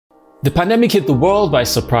The pandemic hit the world by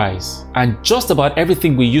surprise, and just about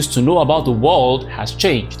everything we used to know about the world has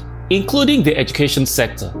changed, including the education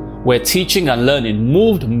sector, where teaching and learning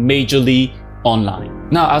moved majorly online.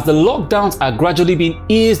 Now, as the lockdowns are gradually being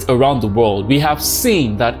eased around the world, we have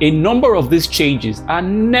seen that a number of these changes are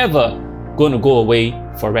never going to go away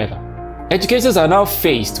forever. Educators are now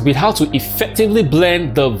faced with how to effectively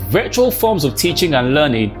blend the virtual forms of teaching and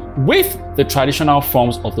learning with the traditional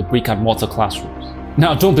forms of the brick-and-mortar classrooms.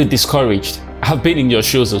 Now, don't be discouraged. I've been in your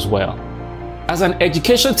shoes as well. As an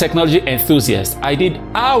education technology enthusiast, I did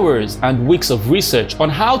hours and weeks of research on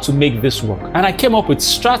how to make this work, and I came up with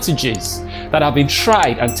strategies that have been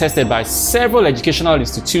tried and tested by several educational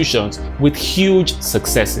institutions with huge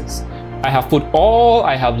successes. I have put all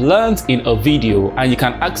I have learned in a video, and you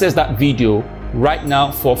can access that video right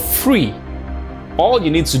now for free. All you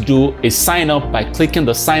need to do is sign up by clicking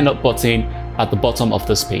the sign up button at the bottom of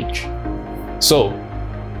this page. So,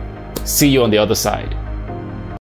 see you on the other side.